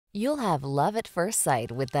You'll have love at first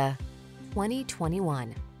sight with the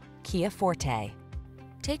 2021 Kia Forte.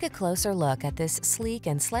 Take a closer look at this sleek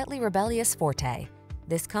and slightly rebellious Forte.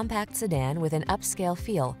 This compact sedan with an upscale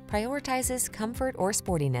feel prioritizes comfort or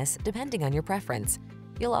sportiness depending on your preference.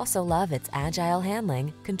 You'll also love its agile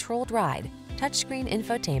handling, controlled ride, touchscreen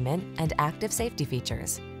infotainment, and active safety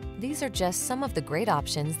features. These are just some of the great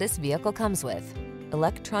options this vehicle comes with: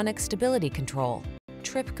 electronic stability control,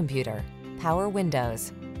 trip computer, power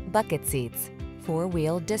windows, bucket seats,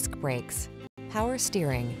 four-wheel disc brakes, power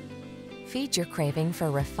steering. Feed your craving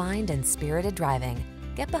for refined and spirited driving.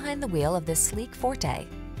 Get behind the wheel of this sleek Forte.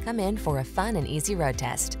 Come in for a fun and easy road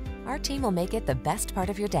test. Our team will make it the best part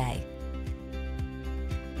of your day.